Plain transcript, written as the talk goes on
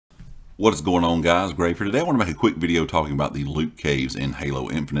What is going on, guys? Gray here. Today I want to make a quick video talking about the loot caves in Halo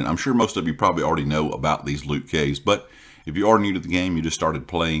Infinite. I'm sure most of you probably already know about these loot caves, but if you are new to the game, you just started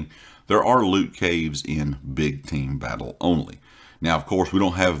playing, there are loot caves in big team battle only. Now, of course, we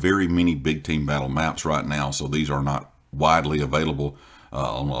don't have very many big team battle maps right now, so these are not widely available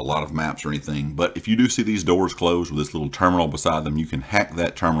on a lot of maps or anything. But if you do see these doors closed with this little terminal beside them, you can hack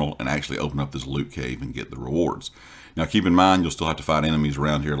that terminal and actually open up this loot cave and get the rewards. Now, keep in mind, you'll still have to fight enemies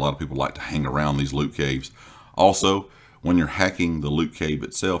around here. A lot of people like to hang around these loot caves. Also, when you're hacking the loot cave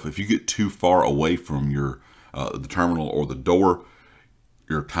itself, if you get too far away from your the terminal or the door,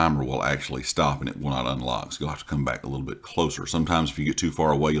 your timer will actually stop and it will not unlock. So you'll have to come back a little bit closer. Sometimes if you get too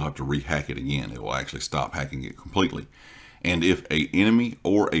far away, you'll have to rehack it again. It will actually stop hacking it completely. And if an enemy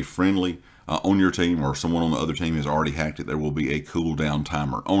or a friendly on your team or someone on the other team has already hacked it, there will be a cooldown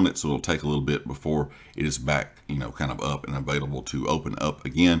timer on it. So it'll take a little bit before it is back, kind of up and available to open up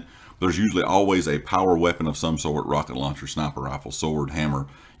again. There's usually always a power weapon of some sort: rocket launcher, sniper rifle, sword, hammer,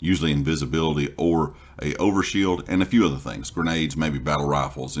 usually invisibility or a overshield, and a few other things, grenades, maybe battle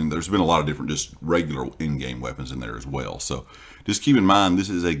rifles. And there's been a lot of different just regular in-game weapons in there as well. So just keep in mind, this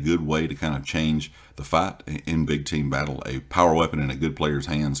is a good way to kind of change the fight in big team battle. A power weapon in a good player's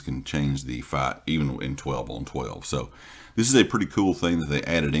hands can change the fight even in 12 on 12. So this is a pretty cool thing that they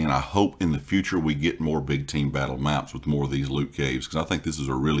added in. I hope in the future we get more big team battle maps with more of these loot caves, because I think this is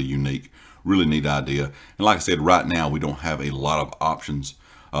a really unique, really neat idea. And like I said, right now we don't have a lot of options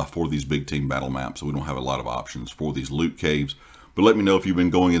for these big team battle maps. So we don't have a lot of options for these loot caves. But let me know if you've been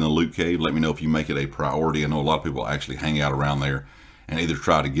going in the loot cave. Let me know if you make it a priority. I know a lot of people actually hang out around there and either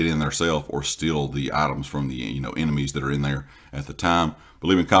try to get in themselves or steal the items from the enemies that are in there at the time. But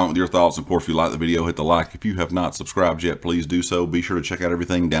leave a comment with your thoughts. Of course, if you like the video, hit the like. If you have not subscribed yet, please do so. Be sure to check out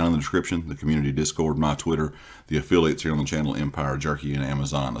everything down in the description: the community Discord, my Twitter, the affiliates here on the channel, Empire Jerky and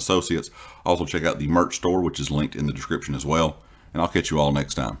Amazon Associates. Also check out the merch store, which is linked in the description as well. And I'll catch you all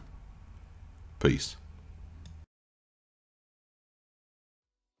next time. Peace.